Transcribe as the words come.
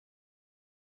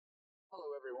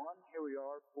everyone. Here we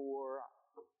are for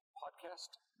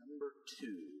podcast number 2.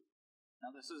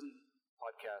 Now, this isn't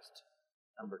podcast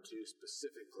number 2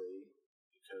 specifically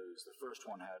because the first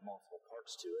one had multiple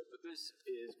parts to it, but this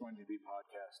is going to be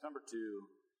podcast number 2,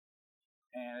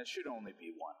 and it should only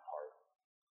be one part.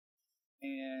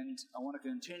 And I want to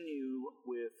continue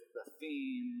with the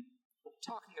theme of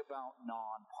talking about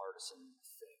non-partisan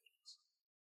things.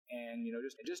 And,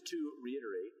 just to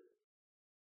reiterate,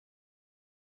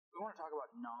 we want to talk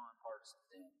about non-partisan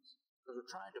things because we're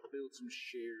trying to build some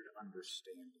shared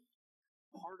understanding.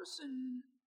 Partisan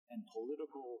and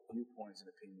political viewpoints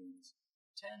and opinions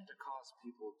tend to cause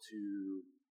people to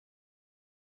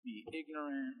be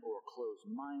ignorant or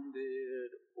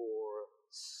closed-minded or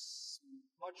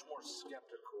much more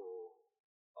skeptical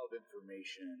of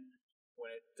information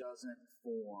when it doesn't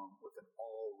form with an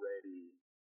already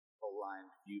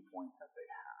aligned viewpoint that they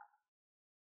have.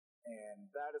 And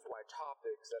that is why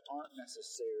topics that aren't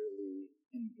necessarily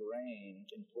ingrained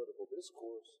in political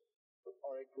discourse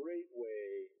are a great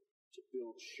way to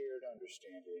build shared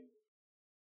understanding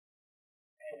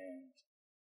and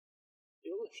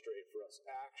illustrate for us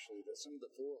actually that some of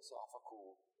the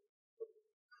philosophical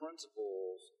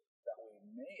principles that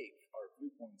we make our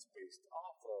viewpoints based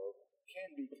off of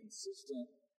can be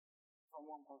consistent from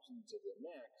one person to the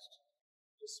next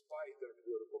despite their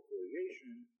political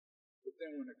affiliation. But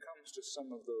then when it comes to some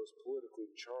of those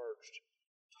politically charged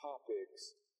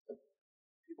topics,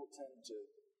 people tend to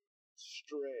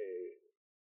stray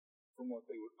from what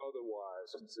they would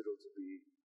otherwise consider to be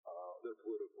their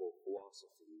political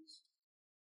philosophies.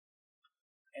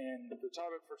 And the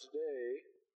topic for today,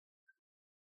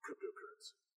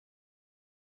 cryptocurrency.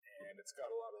 And it's got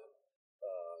a lot of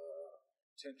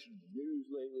attention in the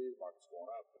news lately. The market's going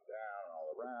up and down and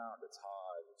all around. It's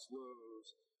highs, it's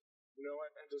lows.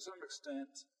 And to some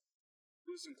extent,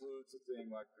 this includes the thing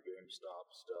like the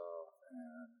GameStop stuff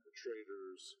and the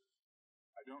traders.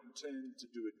 I don't intend to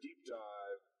do a deep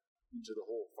dive into the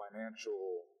whole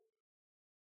financial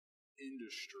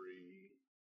industry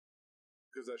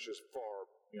because that's just far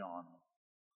beyond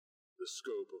the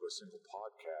scope of a single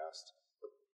podcast.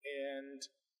 And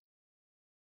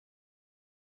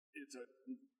it's a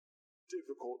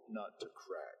difficult nut to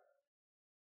crack.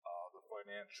 The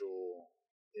financial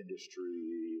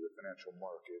industry, the financial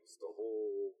markets, the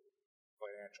whole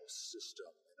financial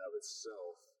system in of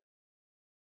itself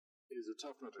is a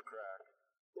tough nut to crack,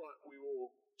 but we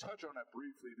will touch on it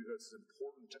briefly because it's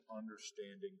important to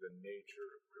understanding the nature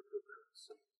of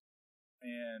cryptocurrency.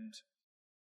 And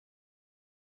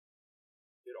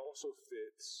it also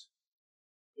fits,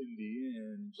 in the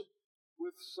end,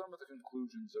 with some of the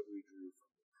conclusions that we drew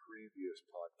from the previous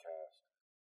podcast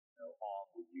on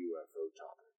the UFO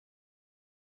topic.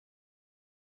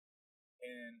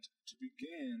 And to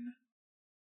begin,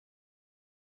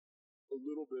 a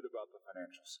little bit about the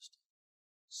financial system.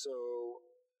 So,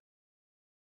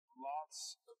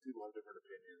 lots of people have different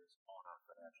opinions on our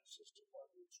financial system,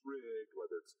 whether it's rigged,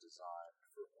 whether it's designed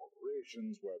for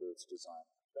corporations, whether it's designed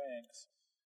for banks,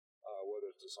 whether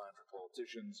it's designed for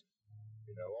politicians,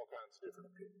 all kinds of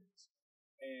different opinions.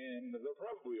 And they're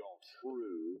probably all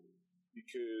true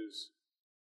because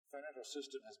the financial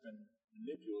system has been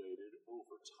manipulated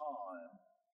over time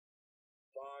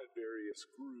by various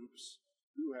groups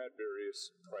who had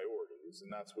various priorities,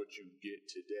 and that's what you get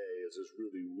today is this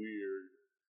really weird,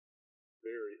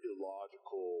 very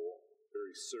illogical,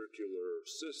 very circular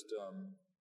system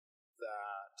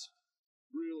that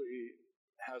really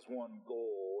has one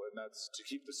goal, and that's to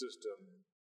keep the system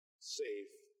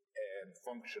safe and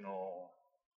functional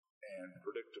and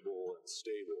predictable and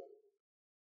stable.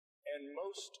 And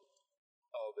most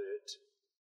of it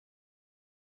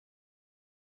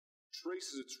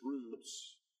traces its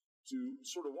roots to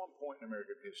sort of one point in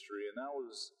American history, and that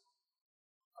was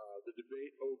the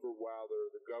debate over whether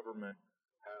the government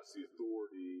has the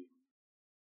authority,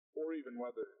 or even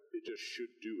whether it just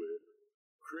should do it,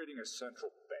 creating a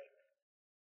central bank.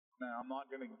 Now, I'm not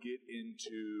going to get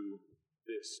into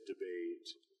this debate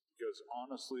because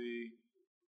honestly,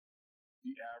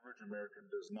 the average American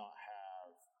does not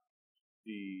have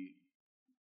the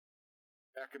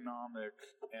economic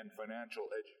and financial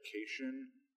education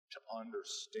to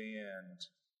understand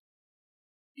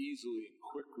easily and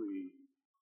quickly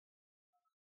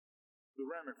the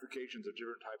ramifications of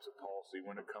different types of policy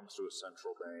when it comes to a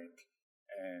central bank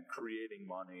and creating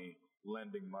money,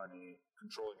 lending money,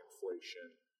 controlling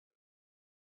inflation,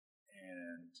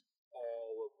 and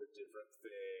all of the different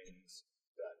things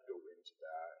that go into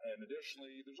that. And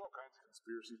additionally, there's all kinds of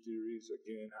conspiracy theories,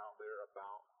 again, out there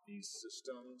about these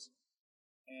systems.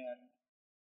 And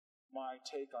my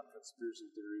take on conspiracy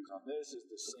theories on this is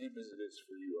the same as it is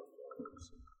for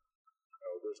UFOs.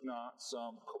 There's not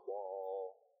some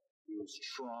cabal who's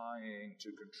trying to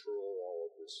control all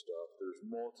of this stuff. There's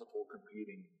multiple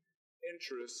competing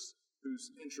interests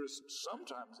whose interests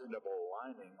sometimes end up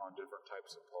aligning on different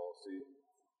types of policy.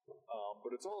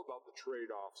 But it's all about the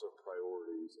trade-offs of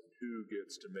priorities and who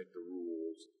gets to make the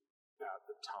rules at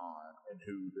the time and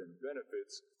who then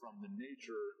benefits from the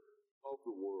nature of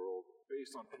the world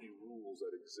based on any rules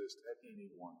that exist at any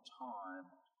one time.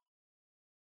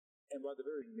 And by the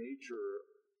very nature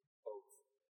of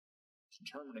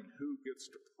determining who gets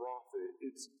to profit,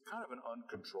 it's kind of an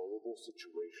uncontrollable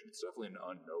situation. It's definitely an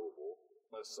unknowable,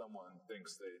 unless someone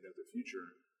thinks they know the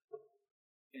future.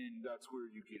 And that's where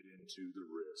you get into the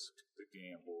risk, the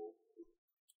gamble,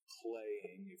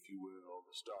 playing, if you will,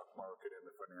 the stock market and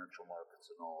the financial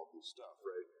markets and all of this stuff,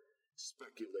 right?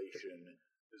 Speculation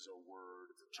is a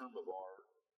word, it's a term of art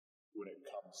when it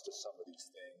comes to some of these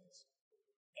things.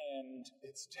 And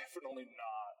it's definitely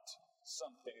not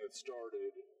something that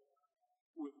started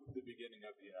with the beginning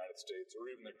of the United States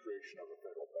or even the creation of a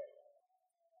federal bank.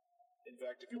 In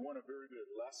fact, if you want a very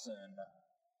good lesson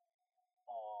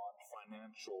on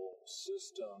financial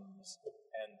systems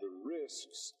and the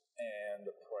risks and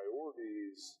the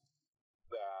priorities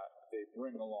that they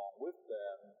bring along with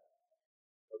them,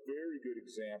 a very good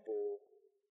example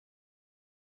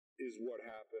is what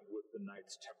happened with the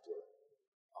Knights Templar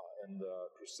in the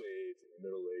Crusades in the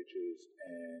Middle Ages.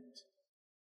 And,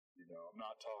 I'm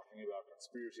not talking about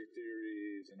conspiracy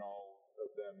theories and all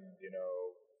of them,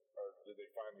 or did they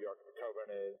find the Ark of the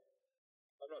Covenant?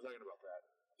 I'm not talking about that.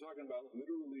 I'm talking about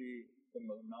literally the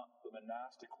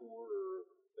monastic order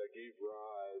that gave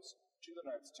rise to the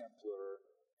Knights Templar,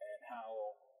 and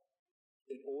how,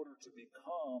 in order to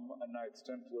become a Knights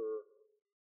Templar,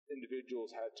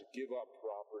 individuals had to give up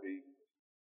property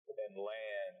and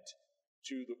land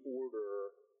to the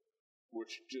order,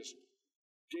 which just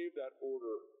gave that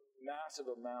order massive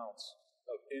amounts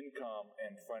of income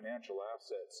and financial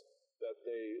assets that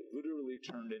they literally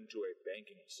turned into a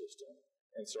banking system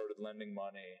and started lending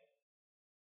money,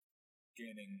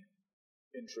 gaining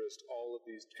interest, all of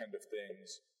these kind of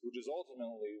things, which is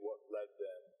ultimately what led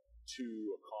them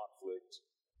to a conflict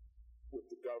with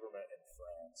the government in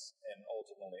France and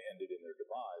ultimately ended in their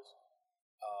demise.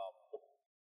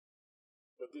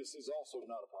 But this is also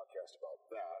not a podcast about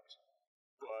that.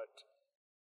 But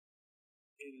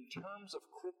in terms of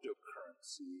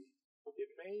cryptocurrency, it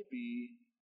may be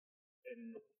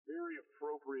a very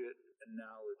appropriate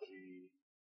analogy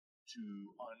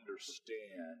to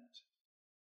understand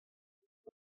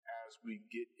as we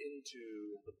get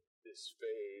into this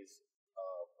phase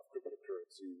of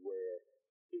cryptocurrency where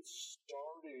it's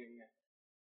starting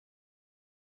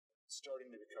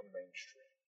to become mainstream,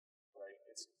 right?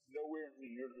 It's nowhere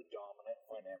near the dominant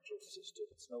financial system.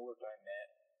 It's nowhere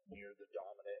near the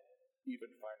dominant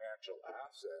even financial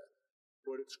asset,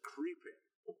 but it's creeping,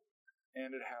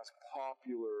 and it has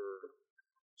popular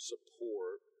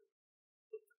support,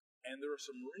 and there are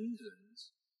some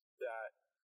reasons that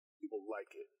people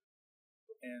like it.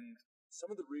 And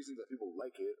some of the reasons that people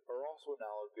like it are also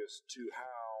analogous to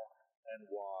how and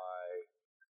why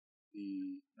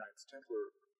the Knights Templar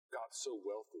got so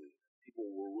wealthy. People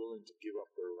were willing to give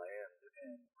up their land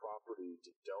and property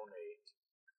to donate,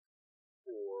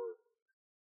 or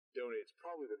donate's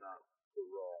probably not the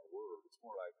wrong word. It's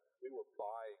more like they were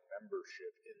buying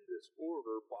membership in this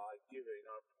order by giving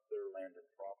up their land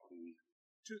and property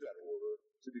to that order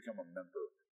to become a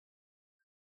member.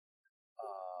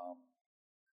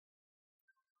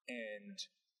 And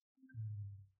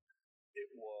it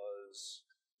was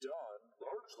done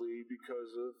largely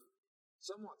because of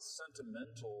somewhat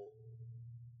sentimental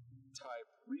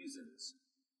type reasons,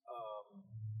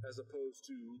 as opposed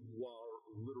to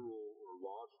literal or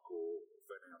logical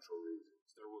financial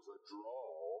reasons. There was a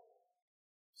draw,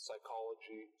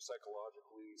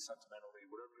 psychologically,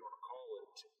 sentimentally, whatever you want to call it,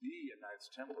 to be a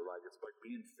Knights Templar. Like, it's like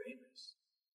being famous.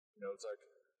 It's like,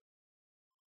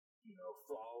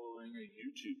 following a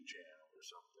YouTube channel or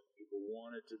something. People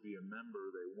wanted to be a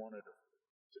member. They wanted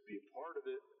to be a part of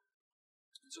it.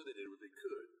 And so they did what they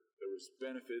could. There was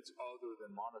benefits other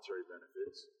than monetary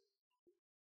benefits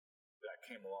that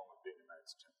came along with being a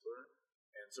Knights Templar.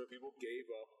 And so people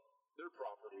gave up their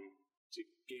property to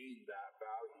gain that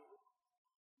value.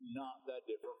 Not that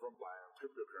different from buying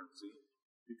cryptocurrency,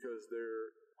 because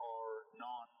there are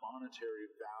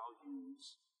non-monetary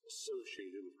values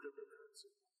associated with cryptocurrency.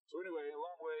 So anyway, a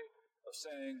long way of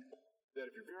saying that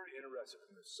if you're very interested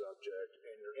in this subject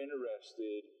and you're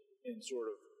interested in sort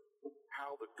of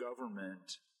how the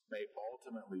government may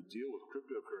ultimately deal with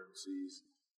cryptocurrencies,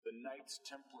 the Knights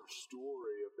Templar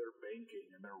story of their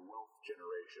banking and their wealth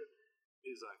generation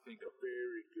is, I think, a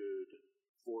very good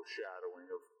foreshadowing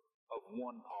of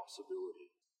one possibility.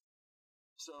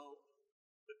 So,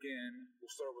 again,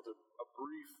 we'll start with a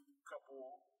brief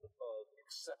couple of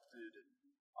accepted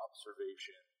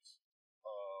observations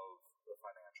of the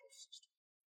financial system.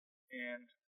 And,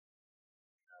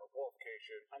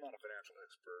 qualification, I'm not a financial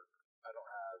expert. I don't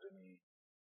have any,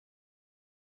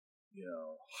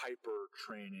 hyper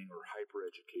training or hyper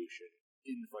education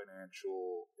in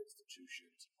financial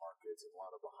institutions, markets, and a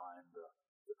lot of behind the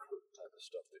curtain type of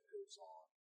stuff that goes on.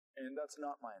 And that's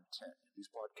not my intent. These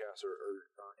podcasts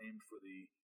are aimed for the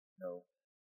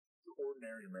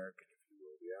ordinary American, if you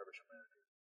will, the average American,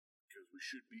 because we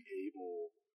should be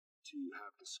able to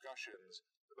have discussions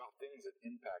about things that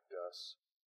impact us,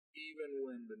 even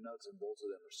when the nuts and bolts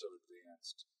of them are so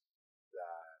advanced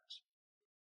that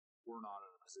we're not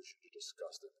in a position to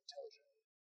discuss them intelligently.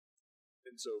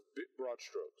 And so, broad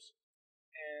strokes.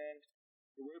 And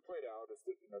the way it played out is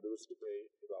that, there was a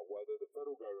debate about whether the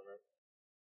federal government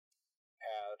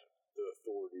had the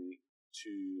authority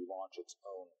to launch its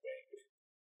own bank.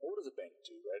 Well, what does a bank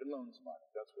do, right? It loans money.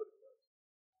 That's what it does.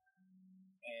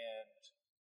 And,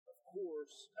 of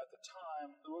course, at the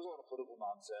time, there was a lot of political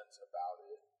nonsense about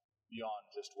it, beyond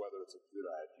just whether it's a good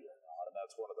idea or not. And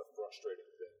that's one of the frustrating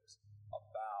things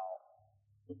about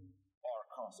our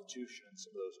Constitution and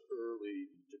some of those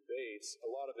early debates. A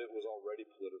lot of it was already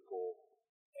political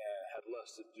and had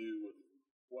less to do with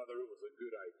whether it was a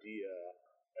good idea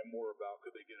and more about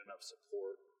could they get enough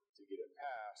support to get it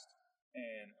passed.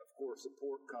 And, of course,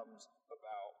 support comes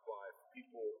about by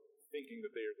people thinking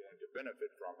that they are going to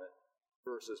benefit from it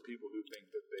versus people who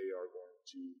think that they are going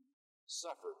to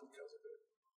suffer because of it.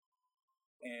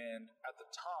 And at the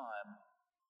time,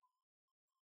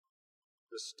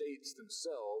 the states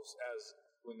themselves, as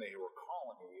when they were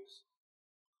colonies,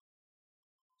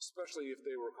 especially if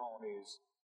they were colonies,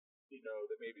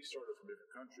 that maybe started from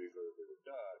different countries, whether they were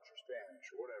Dutch or Spanish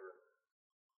or whatever,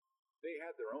 they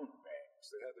had their own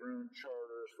banks. They had their own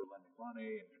charters for lending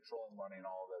money and controlling money and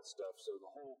all of that stuff. So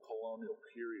the whole colonial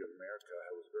period of America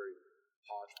was very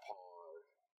hodgepodge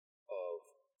of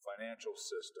financial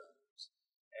systems.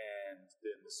 And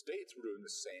then the states were doing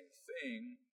the same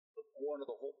thing. But one of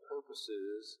the whole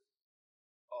purposes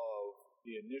of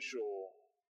the initial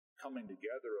coming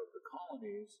together of the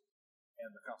colonies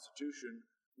and the Constitution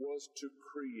was to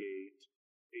create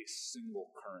a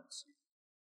single currency.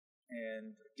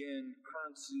 And again,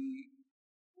 currency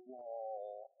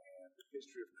law and the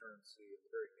history of currency and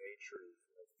the very nature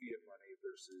of fiat money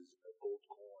versus gold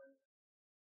coin,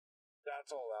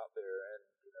 that's all out there. And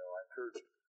I encourage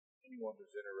anyone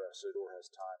who's interested or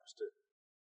has time to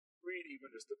read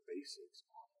even just the basics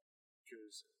on it.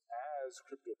 Because as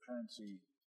cryptocurrency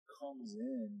comes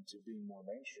into being more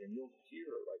mainstream, you'll hear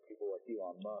people like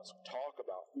Elon Musk talk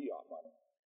about fiat money.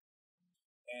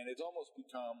 And it's almost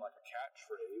become like a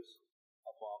catchphrase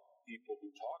among people who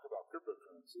talk about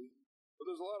cryptocurrency. But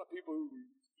there's a lot of people who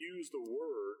use the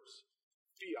words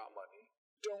fiat money,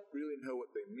 don't really know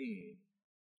what they mean,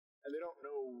 and they don't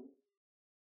know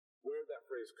where that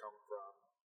phrase comes from.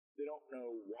 They don't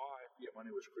know why fiat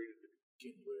money was created to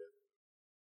begin with,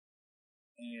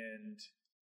 and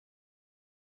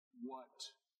what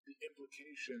the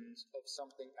implications of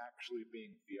something actually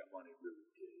being fiat money really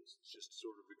is. It just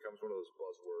sort of becomes one of those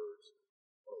buzzwords,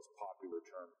 one of those popular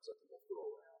terms that people throw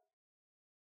around.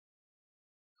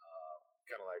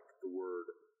 Kind of like the word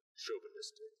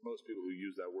chauvinistic. Most people who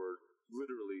use that word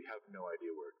literally have no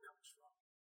idea where it comes from.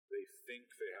 They think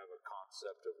they have a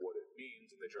concept of what it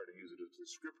means, and they try to use it as a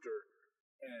descriptor,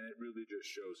 and it really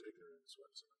just shows ignorance when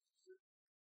someone uses it.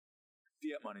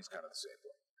 Fiat money is kind of the same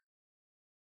way.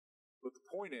 But the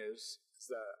point is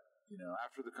that,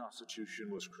 after the Constitution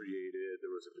was created,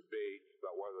 there was a debate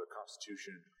about whether the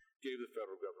Constitution gave the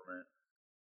federal government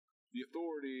the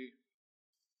authority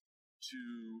to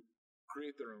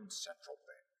create their own central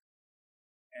bank.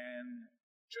 And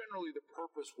generally the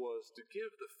purpose was to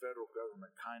give the federal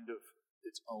government kind of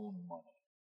its own money,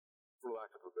 for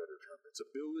lack of a better term. Its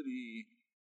ability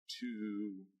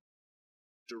to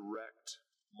direct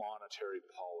monetary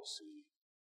policy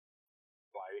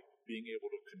by being able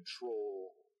to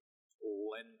control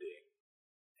lending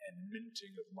and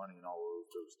minting of money and all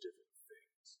of those different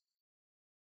things.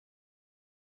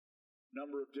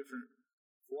 Number of different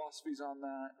philosophies on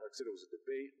that. Like I said, it was a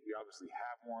debate. We obviously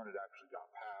have one. It actually got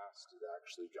passed. It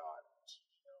actually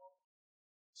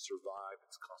survived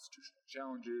its constitutional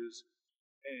challenges.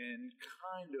 And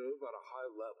kind of at a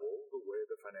high level, the way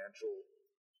the financial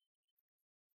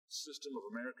system of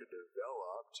America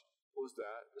developed was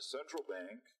that the central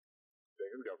bank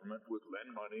bank of the government would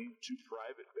lend money to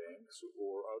private banks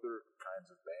or other kinds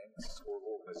of banks or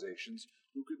organizations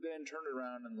who could then turn it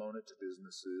around and loan it to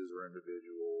businesses or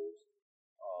individuals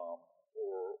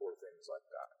or things like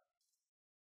that.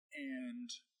 And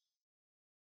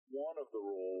one of the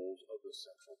roles of the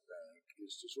central bank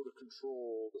is to sort of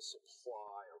control the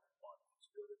supply of money,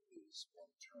 is what it is,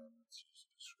 one term that's used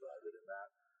to describe it, and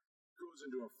that goes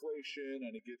into inflation,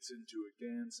 and it gets into,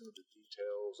 again, some of the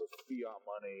details of fiat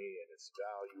money and its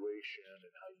valuation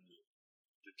and how you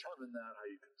determine that, how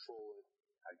you control it,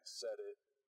 how you set it.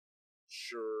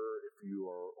 Sure, if you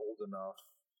are old enough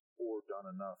or done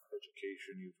enough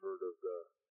education, you've heard of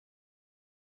the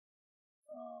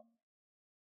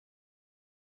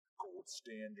gold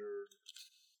standard.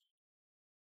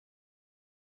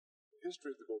 The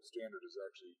history of the gold standard is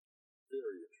actually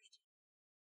very interesting.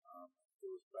 It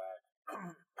goes back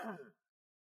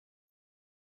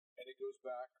and it goes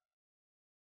back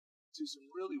to some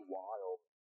really wild,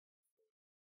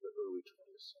 the early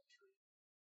 20th century.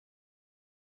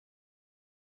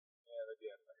 And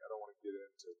again, I don't want to get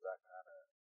into that kind of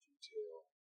detail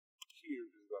here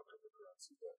because about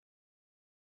cryptocurrency, but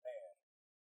man,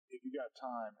 if you got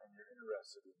time and you're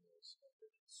interested in this and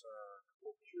you're concerned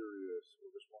or curious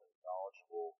or just want to be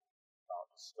knowledgeable about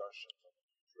discussions on the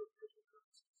future of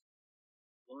cryptocurrencies,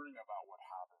 learning about what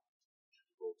happened to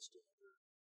the gold standard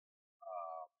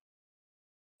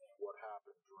and what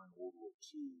happened during World War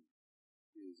II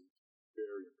is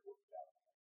very important data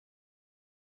point.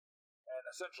 And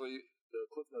essentially, the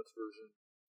Cliff Notes version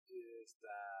is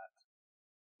that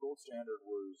gold standard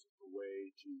was a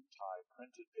way to tie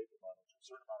printed paper money to a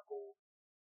certain amount of gold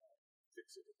and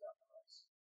fix it at that price.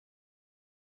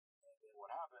 And then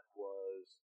what happened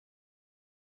was,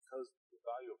 because the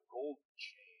value of gold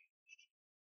changed,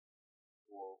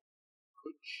 or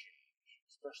could change,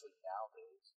 especially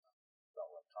nowadays,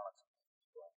 about electronics and things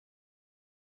as well,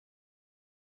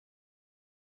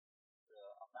 the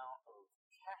amount of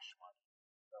cash money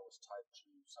that was tied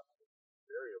to something with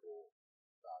variable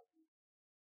value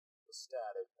was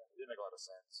static, and it didn't make a lot of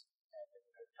sense. And then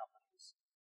you had companies,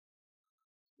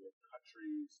 you had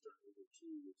countries during World War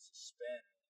II would suspend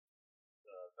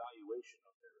the valuation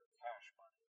of their cash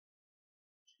money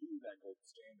to that gold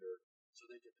standard so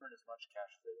they could print as much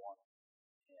cash as they wanted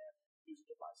and use it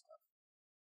to buy stuff,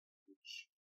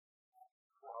 which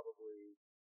probably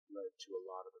led to a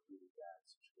lot of the really bad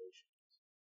situations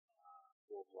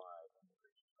worldwide in the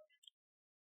Great Depression.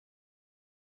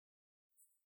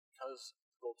 Because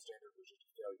the gold standard was just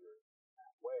a failure in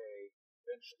that way,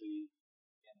 eventually,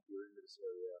 and if you're into this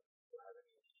area or have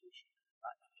any education,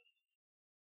 not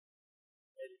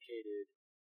educated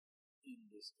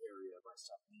in this area by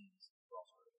some means, you've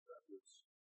also heard of the Bretton Woods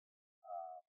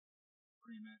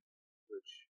Agreement,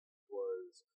 which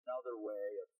was another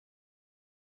way of,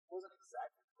 it wasn't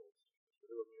exactly the gold standard, but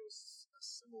it was a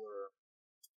similar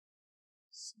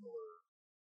system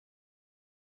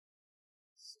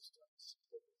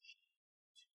established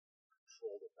to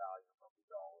control the value of the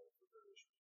dollar for various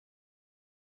reasons.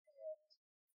 And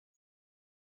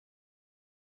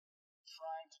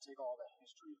trying to take all that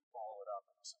history and follow it up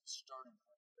into some starting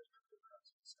point for this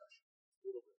cryptocurrency discussion is a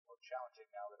little bit more challenging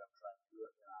now that I'm trying to do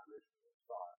it than I originally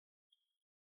thought.